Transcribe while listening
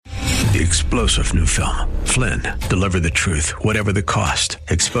The explosive new film, Flynn, deliver the truth, whatever the cost,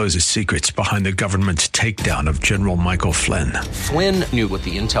 exposes secrets behind the government's takedown of General Michael Flynn. Flynn knew what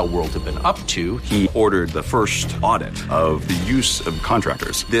the intel world had been up to. He ordered the first audit of the use of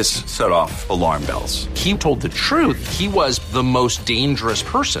contractors. This set off alarm bells. He told the truth. He was the most dangerous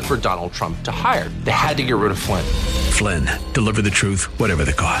person for Donald Trump to hire. They had to get rid of Flynn. Flynn, deliver the truth, whatever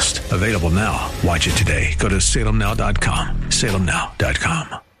the cost. Available now. Watch it today. Go to salemnow.com.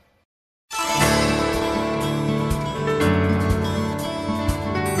 salemnow.com.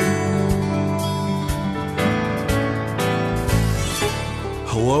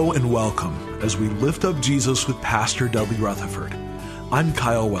 Hello and welcome as we lift up Jesus with Pastor Dudley Rutherford. I'm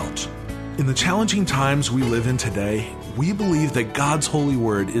Kyle Welch. In the challenging times we live in today, we believe that God's holy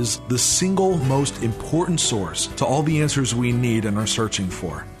word is the single most important source to all the answers we need and are searching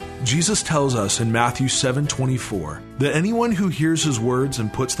for. Jesus tells us in Matthew 7:24 that anyone who hears his words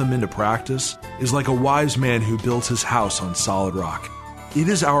and puts them into practice is like a wise man who builds his house on solid rock. It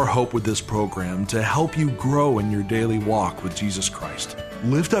is our hope with this program to help you grow in your daily walk with Jesus Christ.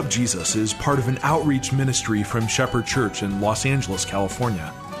 Lift Up Jesus is part of an outreach ministry from Shepherd Church in Los Angeles,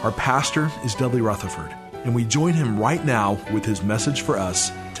 California. Our pastor is Dudley Rutherford, and we join him right now with his message for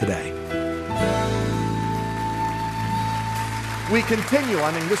us today. We continue,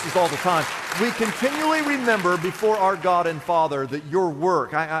 this is all the time, we continually remember before our God and Father that your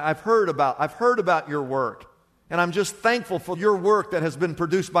work, I've heard about your work, and I'm just thankful for your work that has been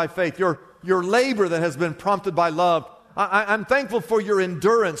produced by faith, your labor that has been prompted by love. I'm thankful for your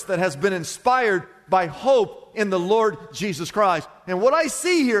endurance that has been inspired by hope in the Lord Jesus Christ. And what I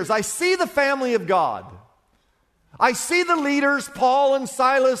see here is I see the family of God. I see the leaders, Paul and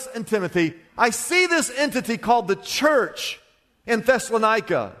Silas and Timothy. I see this entity called the church in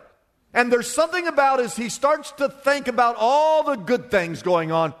Thessalonica. And there's something about as he starts to think about all the good things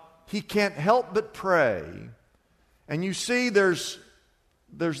going on, he can't help but pray. And you see there's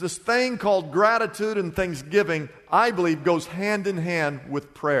this thing called gratitude and thanksgiving, I believe, goes hand in hand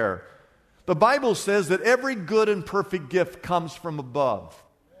with prayer. The Bible says that every good and perfect gift comes from above.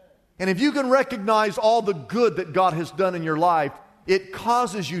 And if you can recognize all the good that God has done in your life, it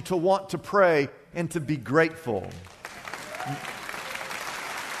causes you to want to pray and to be grateful.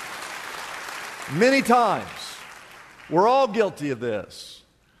 Many times, we're all guilty of this.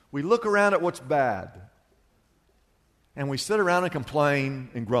 We look around at what's bad, and we sit around and complain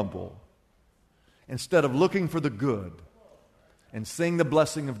and grumble, instead of looking for the good and seeing the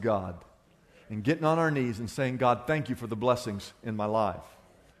blessing of God and getting on our knees and saying, God, thank you for the blessings in my life.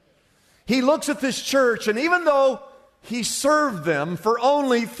 He looks at this church, and even though he served them for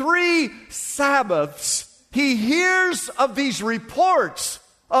only 3 Sabbaths, he hears of these reports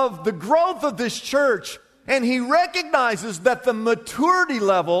of the growth of this church, and he recognizes that the maturity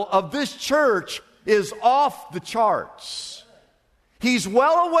level of this church is off the charts. He's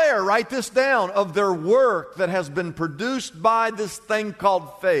well aware, write this down, of their work that has been produced by this thing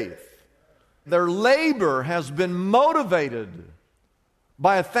called faith. Their labor has been motivated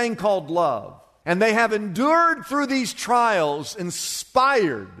by a thing called love. And they have endured through these trials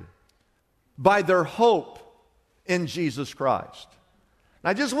inspired by their hope in Jesus Christ.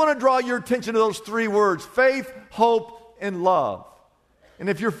 I just want to draw your attention to those 3 words, faith, hope, and love. And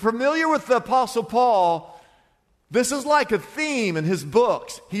if you're familiar with the Apostle Paul, this is like a theme in his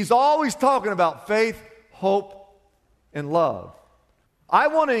books. He's always talking about faith, hope, and love. I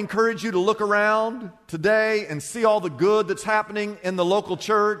want to encourage you to look around today and see all the good that's happening in the local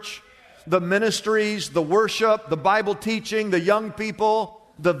church, the ministries, the worship, the Bible teaching, the young people,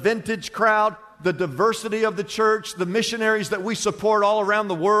 the vintage crowd, the diversity of the church, the missionaries that we support all around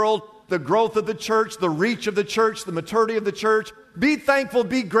the world, the growth of the church, the reach of the church, the maturity of the church. Be thankful,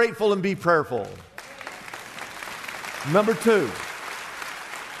 be grateful, and be prayerful. Number 2,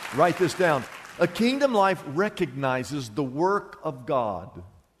 write this down. A kingdom life recognizes the work of God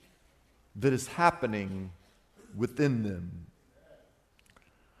that is happening within them.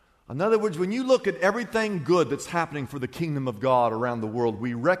 In other words, when you look at everything good that's happening for the kingdom of God around the world,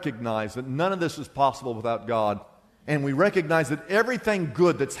 we recognize that none of this is possible without God. And we recognize that everything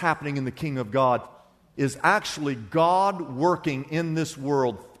good that's happening in the kingdom of God is actually God working in this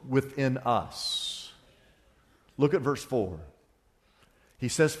world within us. Look at verse 4. He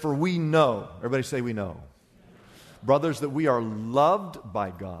says, for we know, everybody say we know, brothers, that we are loved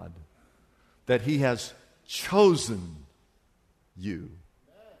by God, that He has chosen you.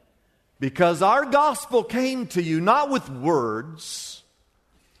 Because our gospel came to you not with words,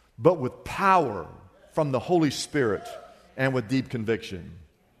 but with power from the Holy Spirit and with deep conviction.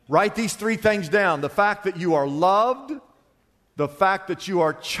 Write these 3 things down. The fact that you are loved, the fact that you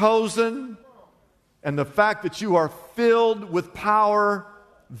are chosen, and the fact that you are filled with power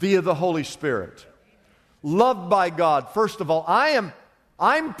via the Holy Spirit. Loved by God. First of all,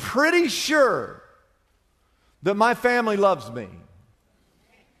 I'm pretty sure that my family loves me.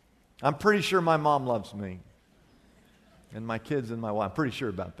 I'm pretty sure my mom loves me. And my kids and my wife. I'm pretty sure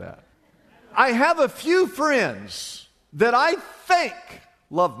about that. I have a few friends that I think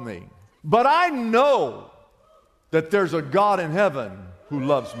love me. But I know that there's a God in heaven who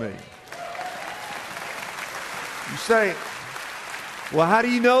loves me. You say, well, how do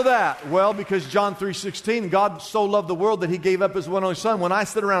you know that? Well, because John 3:16, God so loved the world that He gave up His one and only Son. When I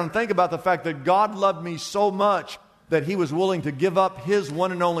sit around and think about the fact that God loved me so much that He was willing to give up His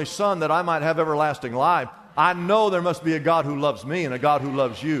one and only Son that I might have everlasting life, I know there must be a God who loves me and a God who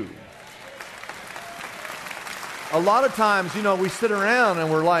loves you. A lot of times, we sit around and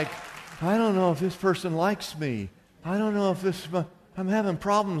we're like, I don't know if this person likes me. I don't know if I'm having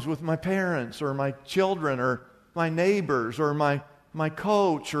problems with my parents or my children or my neighbors or my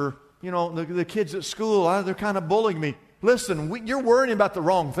coach or, the kids at school. They're kind of bullying me. Listen, you're worrying about the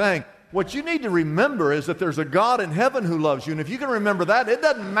wrong thing. What you need to remember is that there's a God in heaven who loves you. And if you can remember that, it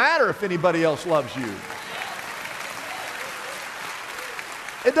doesn't matter if anybody else loves you.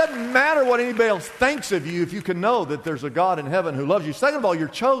 It doesn't matter what anybody else thinks of you if you can know that there's a God in heaven who loves you. Second of all, you're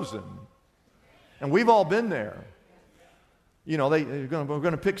chosen. And we've all been there. We're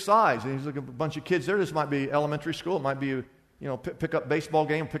going to pick sides. And there's like a bunch of kids there. This might be elementary school. It might be, pick up baseball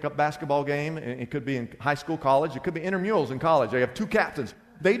game, pick up basketball game. It could be in high school, college. It could be intramurals in college. They have 2 captains.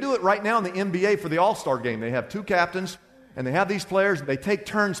 They do it right now in the NBA for the All-Star game. They have 2 captains, and they have these players. They take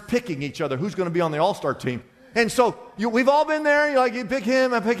turns picking each other who's going to be on the All-Star team. And so we've all been there. You pick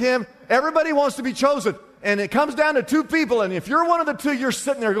him, I pick him. Everybody wants to be chosen. And it comes down to 2 people. And if you're one of the 2, you're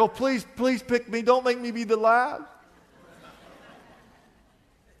sitting there, go, please pick me. Don't make me be the last.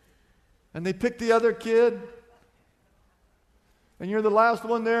 And they pick the other kid. And you're the last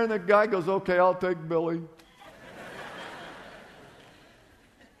one there. And the guy goes, okay, I'll take Billy.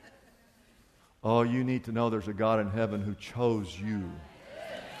 Oh, you need to know there's a God in heaven who chose you.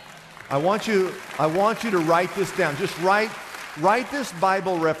 I want you to write this down. Just write this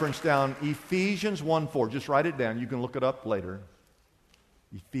Bible reference down, Ephesians 1:4. Just write it down. You can look it up later.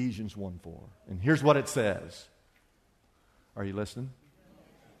 Ephesians 1:4. And here's what it says. Are you listening?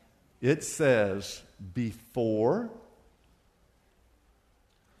 It says, before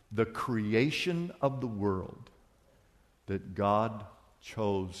the creation of the world, that God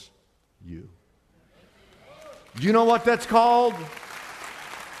chose you. Do you know what that's called?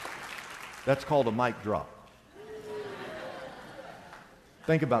 That's called a mic drop.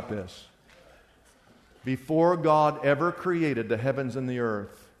 Think about this. Before God ever created the heavens and the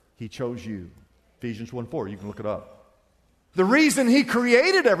earth, He chose you. Ephesians 1:4, you can look it up. The reason He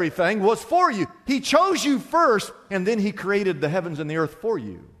created everything was for you. He chose you first, and then He created the heavens and the earth for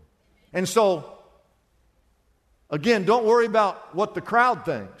you. And so, again, don't worry about what the crowd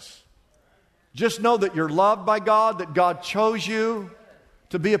thinks. Just know that you're loved by God, that God chose you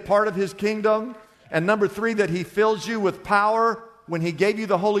to be a part of His kingdom. And number 3, that He fills you with power. When He gave you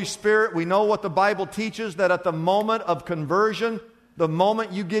the Holy Spirit, we know what the Bible teaches, that at the moment of conversion, the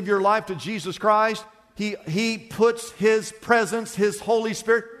moment you give your life to Jesus Christ, He puts His presence, His Holy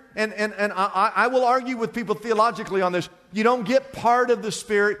Spirit. And I will argue with people theologically on this. You don't get part of the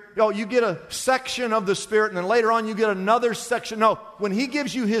Spirit. You get a section of the Spirit, and then later on you get another section. No, when He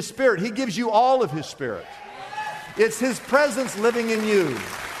gives you His Spirit, He gives you all of His Spirit. It's His presence living in you.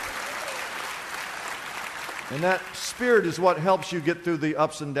 And that Spirit is what helps you get through the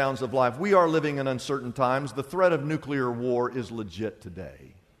ups and downs of life. We are living in uncertain times. The threat of nuclear war is legit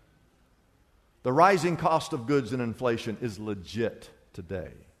today. The rising cost of goods and inflation is legit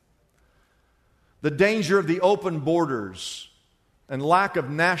today. The danger of the open borders and lack of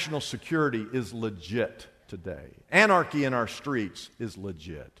national security is legit today. Anarchy in our streets is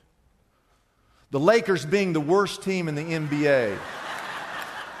legit. The Lakers being the worst team in the NBA,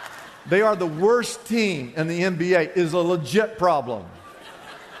 they are the worst team in the NBA, is a legit problem.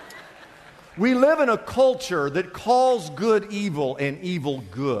 We live in a culture that calls good evil and evil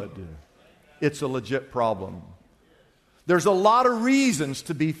good. It's a legit problem. There's a lot of reasons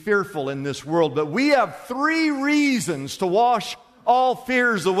to be fearful in this world, but we have 3 reasons to wash all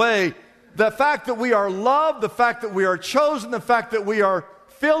fears away. The fact that we are loved, the fact that we are chosen, the fact that we are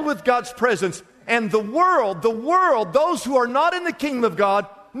filled with God's presence. And the world, those who are not in the kingdom of God,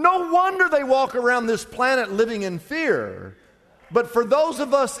 no wonder they walk around this planet living in fear. But for those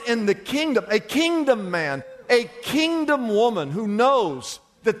of us in the kingdom, a kingdom man, a kingdom woman who knows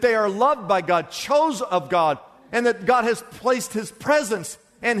that they are loved by God, chosen of God, and that God has placed His presence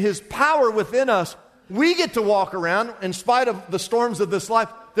and His power within us, we get to walk around in spite of the storms of this life.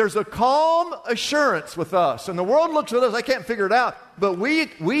 There's a calm assurance with us. And the world looks at us, I can't figure it out. But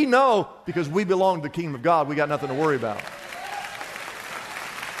we know because we belong to the kingdom of God, we got nothing to worry about.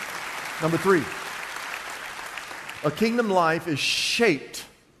 Number 3, a kingdom life is shaped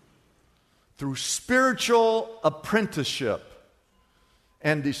through spiritual apprenticeship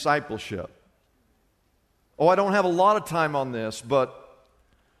and discipleship. Oh, I don't have a lot of time on this, but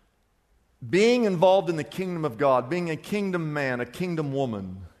being involved in the kingdom of God, being a kingdom man, a kingdom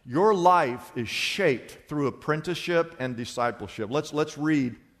woman, your life is shaped through apprenticeship and discipleship. Let's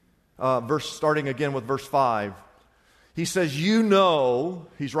read starting again with verse 5. He says,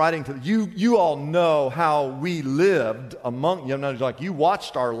 he's writing to you all know how we lived among you. Like you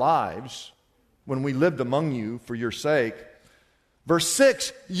watched our lives when we lived among you for your sake. Verse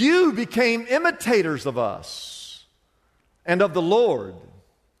 6, you became imitators of us and of the Lord.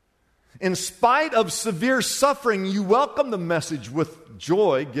 In spite of severe suffering, you welcomed the message with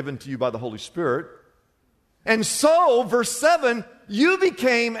joy given to you by the Holy Spirit. And so, verse 7, you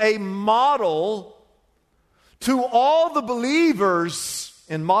became a model to all the believers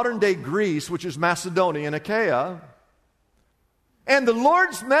in modern-day Greece, which is Macedonia and Achaia. And the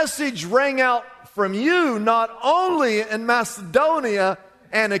Lord's message rang out from you not only in Macedonia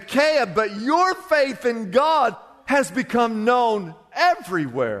and Achaia, but your faith in God has become known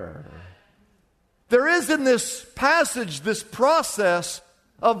everywhere. There is in this passage this process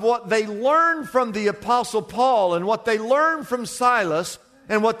of what they learned from the Apostle Paul and what they learned from Silas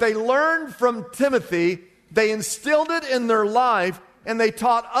and what they learned from Timothy. They instilled it in their life and they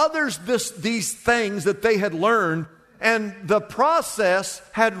taught others these things that they had learned. And the process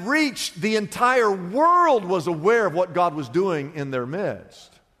had reached the entire world was aware of what God was doing in their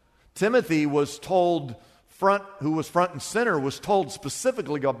midst. Timothy was told, who was front and center, was told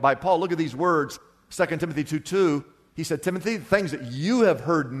specifically by Paul. Look at these words. 2 Timothy 2:2, he said, Timothy, the things that you have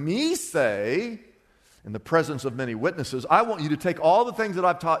heard me say in the presence of many witnesses, I want you to take all the things that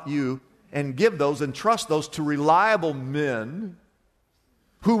I've taught you and give those and trust those to reliable men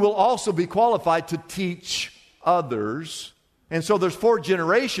who will also be qualified to teach others. And so there's 4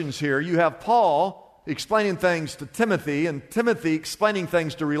 generations here. You have Paul explaining things to Timothy, and Timothy explaining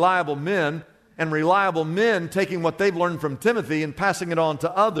things to reliable men, and reliable men taking what they've learned from Timothy and passing it on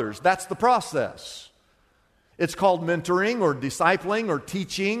to others. That's the process. It's called mentoring or discipling or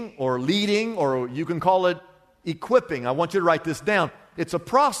teaching or leading, or you can call it equipping. I want you to write this down. It's a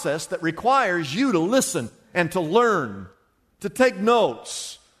process that requires you to listen and to learn, to take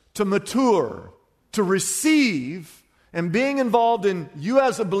notes, to mature, to receive, and being involved in you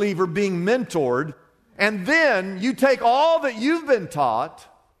as a believer being mentored, and then you take all that you've been taught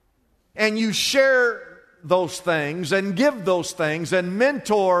and you share those things and give those things and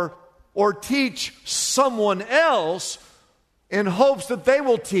mentor or teach someone else in hopes that they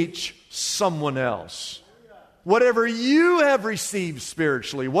will teach someone else. Whatever you have received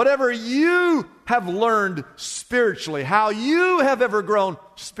spiritually, whatever you have learned spiritually, how you have ever grown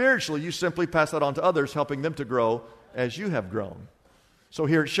spiritually, you simply pass that on to others, helping them to grow as you have grown. So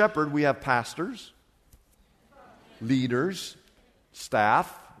here at Shepherd, we have pastors, leaders,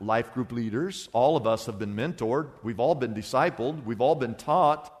 staff, life group leaders. All of us have been mentored. We've all been discipled. We've all been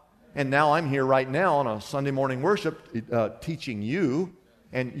taught. And now I'm here right now on a Sunday morning worship teaching you,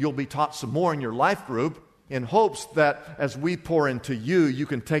 and you'll be taught some more in your life group in hopes that as we pour into you, you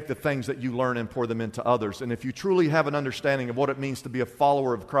can take the things that you learn and pour them into others. And if you truly have an understanding of what it means to be a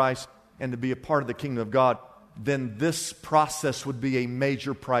follower of Christ and to be a part of the kingdom of God, then this process would be a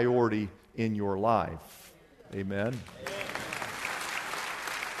major priority in your life. Amen.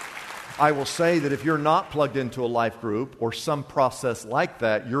 I will say that if you're not plugged into a life group or some process like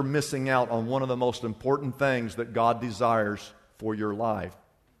that, you're missing out on one of the most important things that God desires for your life,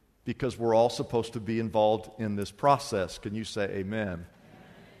 because we're all supposed to be involved in this process. Can you say amen?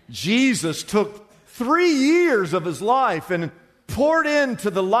 Jesus took 3 years of his life and poured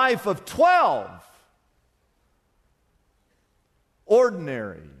into the life of 12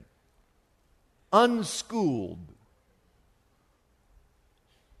 ordinary, unschooled,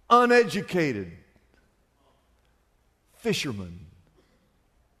 uneducated fishermen.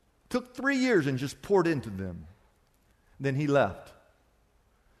 Took 3 years and just poured into them. Then he left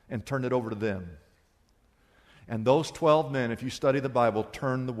and turned it over to them. And those 12 men, if you study the Bible,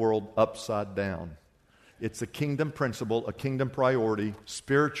 turned the world upside down. It's a kingdom principle, a kingdom priority,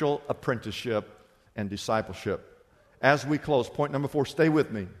 spiritual apprenticeship, and discipleship. As we close, point number 4, stay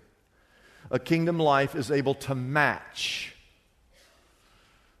with me. A kingdom life is able to match.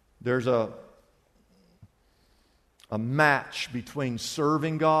 There's a a match between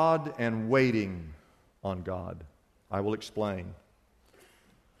serving God and waiting on God. I will explain.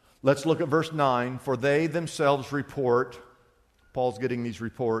 Let's look at verse 9. For they themselves report, Paul's getting these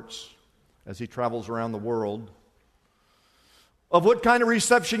reports as he travels around the world, of what kind of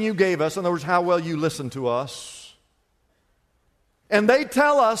reception you gave us. In other words, how well you listened to us. And they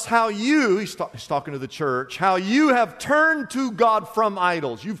tell us how you, he's talking to the church, how you have turned to God from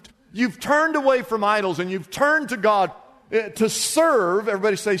idols. You've turned away from idols and you've turned to God to serve,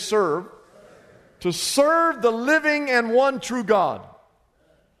 everybody say serve, to serve the living and one true God.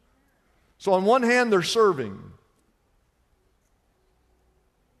 So on one hand, they're serving.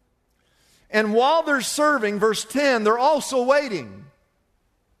 And while they're serving, verse 10, they're also waiting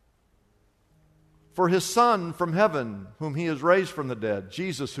for His Son from heaven, whom He has raised from the dead,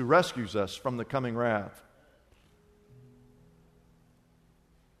 Jesus, who rescues us from the coming wrath.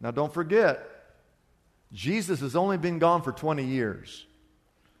 Now don't forget, Jesus has only been gone for 20 years.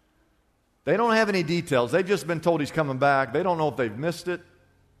 They don't have any details. They've just been told He's coming back. They don't know if they've missed it.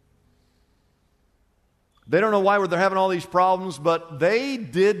 They don't know why they're having all these problems, but they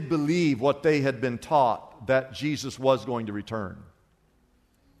did believe what they had been taught, that Jesus was going to return.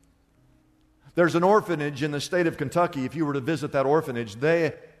 There's an orphanage in the state of Kentucky. If you were to visit that orphanage,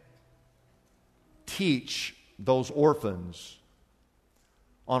 they teach those orphans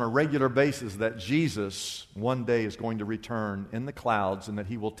on a regular basis that Jesus one day is going to return in the clouds and that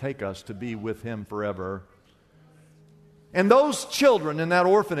He will take us to be with Him forever. And those children in that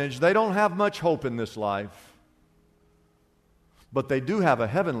orphanage, they don't have much hope in this life. But they do have a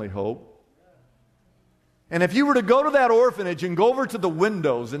heavenly hope. And if you were to go to that orphanage and go over to the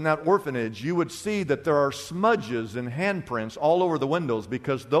windows in that orphanage, you would see that there are smudges and handprints all over the windows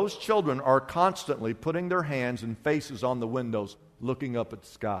because those children are constantly putting their hands and faces on the windows, looking up at the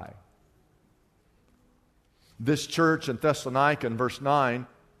sky. This church in Thessalonica, in verse 9,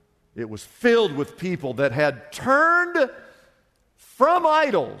 it was filled with people that had turned from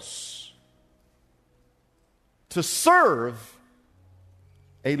idols to serve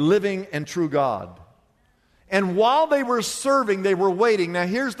a living and true God. And while they were serving, they were waiting. Now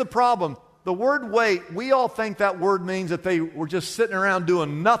here's the problem. The word wait, we all think that word means that they were just sitting around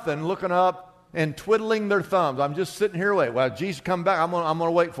doing nothing, looking up and twiddling their thumbs. I'm just sitting here waiting. Well, Jesus come back, I'm going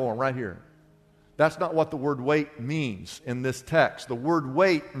to wait for Him right here. That's not what the word wait means in this text. The word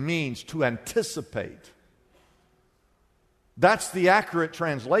wait means to anticipate. That's the accurate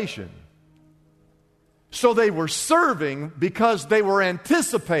translation. So they were serving because they were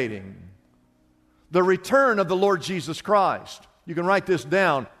anticipating the return of the Lord Jesus Christ. You can write this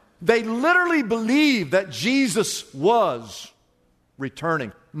down. They literally believed that Jesus was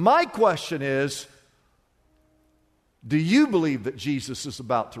returning. My question is, do you believe that Jesus is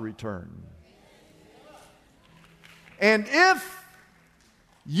about to return? And if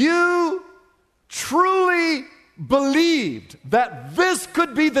you truly believed that this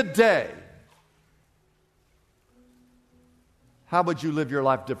could be the day, how would you live your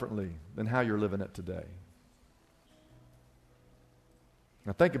life differently than how you're living it today?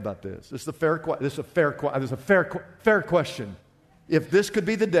 Now think about this. This is a fair question. If this could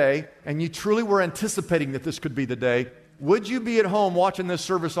be the day, and you truly were anticipating that this could be the day, would you be at home watching this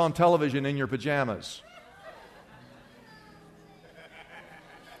service on television in your pajamas?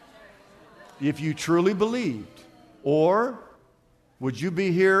 If you truly believed. Or would you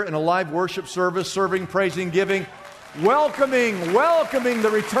be here in a live worship service, serving, praising, giving, welcoming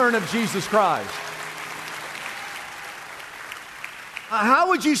the return of Jesus Christ? How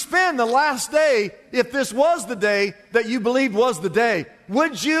would you spend the last day if this was the day that you believed was the day?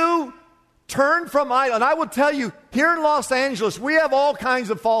 Would you turn from idol? And I will tell you, here in Los Angeles, we have all kinds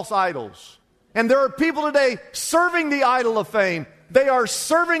of false idols. And there are people today serving the idol of fame. They are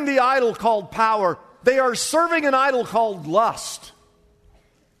serving the idol called power. They are serving an idol called lust.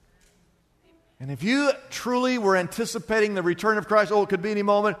 And if you truly were anticipating the return of Christ, it could be any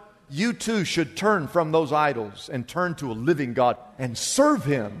moment, you too should turn from those idols and turn to a living God and serve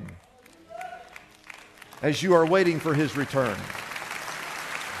Him as you are waiting for His return.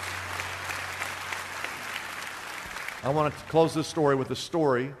 I want to close this story with a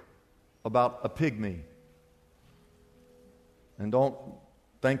story about a pygmy. And don't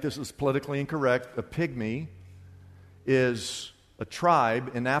think this is politically incorrect. A pygmy is a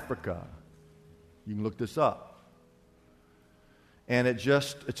tribe in Africa. You can look this up. And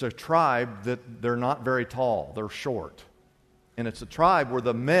it's a tribe that they're not very tall. They're short. And it's a tribe where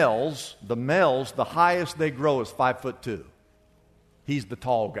the males, the highest they grow is 5'2". He's the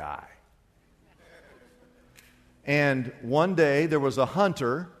tall guy. And one day there was a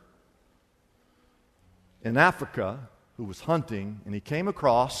hunter in Africa who was hunting, and he came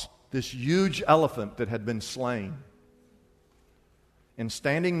across this huge elephant that had been slain. And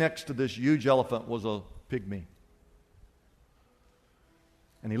standing next to this huge elephant was a pygmy.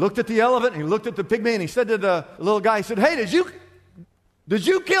 And he looked at the elephant, and he looked at the pygmy, and he said to the little guy, he said, "Hey, did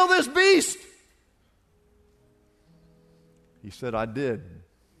you kill this beast?" He said, "I did."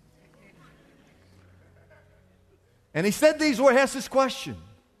 And he said these words, he asked this question: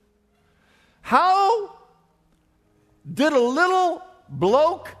 how did a little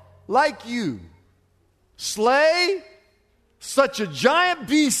bloke like you slay such a giant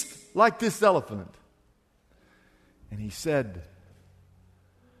beast like this elephant? And he said,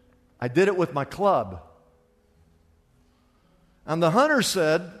 "I did it with my club." And the hunter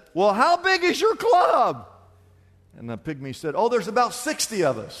said, "Well, how big is your club?" And the pygmy said, "Oh, there's about 60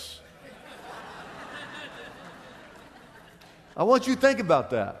 of us." I want you to think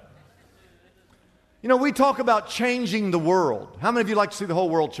about that. You know, we talk about changing the world. How many of you like to see the whole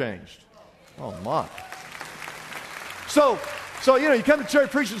world changed? Oh, my. So you come to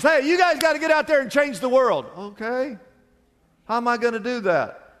church, preachers say, "Hey, you guys got to get out there and change the world." Okay. How am I going to do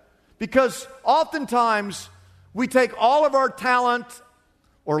that? Because oftentimes we take all of our talent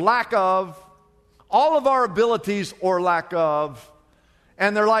or lack of, all of our abilities or lack of,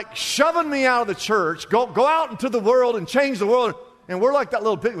 and they're like shoving me out of the church. Go out into the world and change the world. And we're like that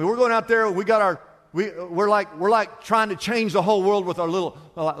little pygmy. We're going out there. We're like trying to change the whole world with our little,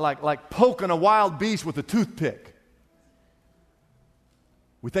 like poking a wild beast with a toothpick.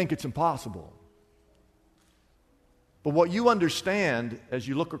 We think it's impossible. But what you understand as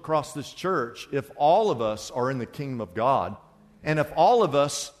you look across this church, if all of us are in the kingdom of God, and if all of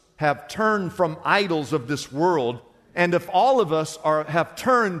us have turned from idols of this world, and if all of us have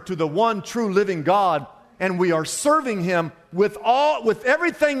turned to the one true living God, and we are serving Him with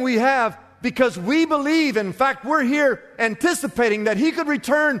everything we have, because we believe, in fact, we're here anticipating that He could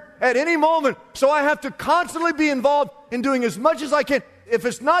return at any moment. So I have to constantly be involved in doing as much as I can. If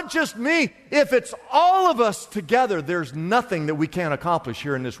it's not just me, if it's all of us together, there's nothing that we can't accomplish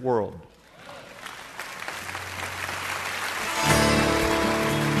here in this world.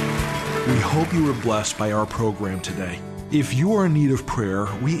 We hope you were blessed by our program today. If you are in need of prayer,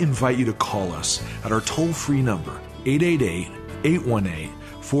 we invite you to call us at our toll-free number,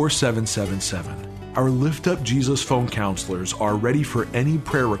 888-818-4777. Our Lift Up Jesus phone counselors are ready for any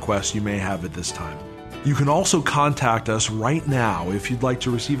prayer requests you may have at this time. You can also contact us right now if you'd like to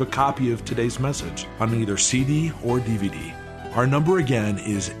receive a copy of today's message on either CD or DVD. Our number again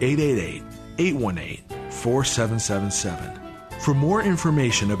is 888-818-4777. For more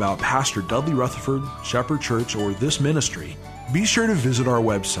information about Pastor Dudley Rutherford, Shepherd Church, or this ministry, be sure to visit our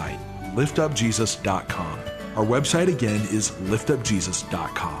website, liftupjesus.com. Our website again is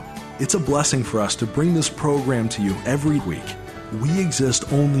liftupjesus.com. It's a blessing for us to bring this program to you every week. We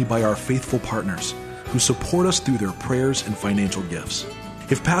exist only by our faithful partners who support us through their prayers and financial gifts.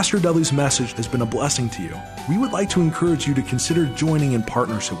 If Pastor Dudley's message has been a blessing to you, we would like to encourage you to consider joining in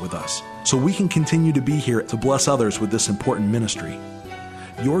partnership with us so we can continue to be here to bless others with this important ministry.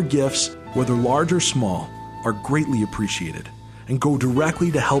 Your gifts, whether large or small, are greatly appreciated and go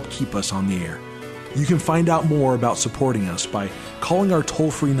directly to help keep us on the air. You can find out more about supporting us by calling our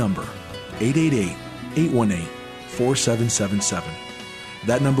toll-free number, 888-818-4777.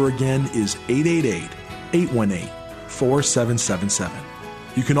 That number again is 888-818-4777.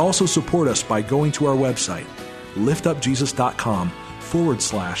 You can also support us by going to our website,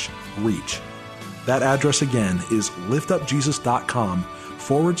 liftupjesus.com/reach. That address again is liftupjesus.com/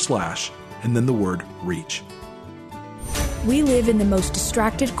 and then the word reach. We live in the most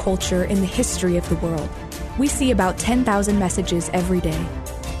distracted culture in the history of the world. We see about 10,000 messages every day.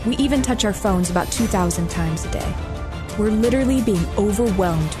 We even touch our phones about 2,000 times a day. We're literally being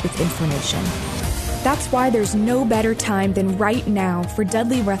overwhelmed with information. That's why there's no better time than right now for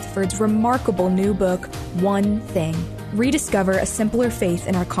Dudley Rutherford's remarkable new book, One Thing. Rediscover a simpler faith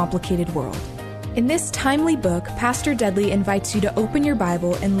in our complicated world. In this timely book, Pastor Dudley invites you to open your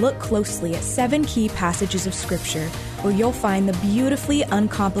Bible and look closely at 7 key passages of Scripture where you'll find the beautifully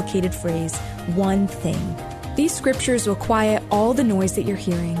uncomplicated phrase, one thing. These scriptures will quiet all the noise that you're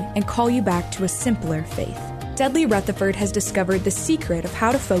hearing and call you back to a simpler faith. Dudley Rutherford has discovered the secret of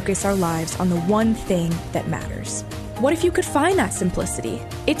how to focus our lives on the one thing that matters. What if you could find that simplicity?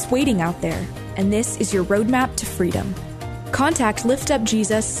 It's waiting out there, and this is your roadmap to freedom. Contact Lift Up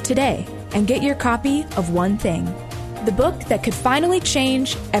Jesus today and get your copy of One Thing, the book that could finally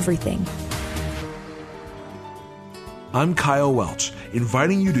change everything. I'm Kyle Welch,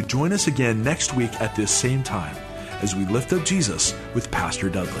 inviting you to join us again next week at this same time as we lift up Jesus with Pastor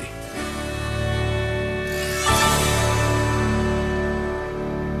Dudley.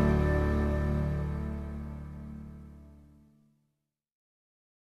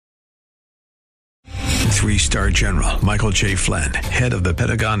 3-star general Michael J. Flynn, head of the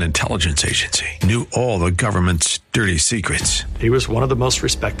Pentagon Intelligence Agency, knew all the government's dirty secrets. He was one of the most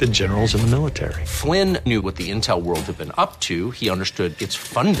respected generals in the military. Flynn knew what the intel world had been up to. He understood its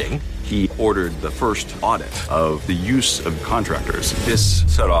funding. He ordered the first audit of the use of contractors. This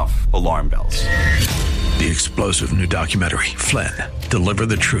set off alarm bells. The explosive new documentary, Flynn, Deliver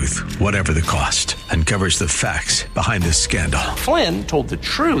the Truth, Whatever the Cost, uncovers the facts behind this scandal. Flynn told the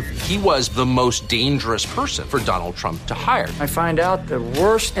truth. He was the most dangerous person for Donald Trump to hire. I find out the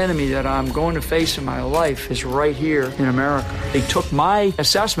worst enemy that I'm going to face in my life is right here in America. They took my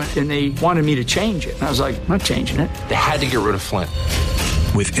assessment and they wanted me to change it. And I was like, I'm not changing it. They had to get rid of Flynn.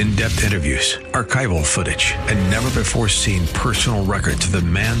 With in-depth interviews, archival footage, and never-before-seen personal records of the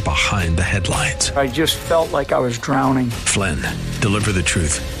man behind the headlines. I just felt like I was drowning. Flynn, Deliver the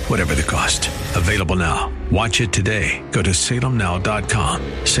Truth, Whatever the Cost. Available now. Watch it today. Go to salemnow.com.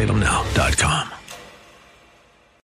 salemnow.com.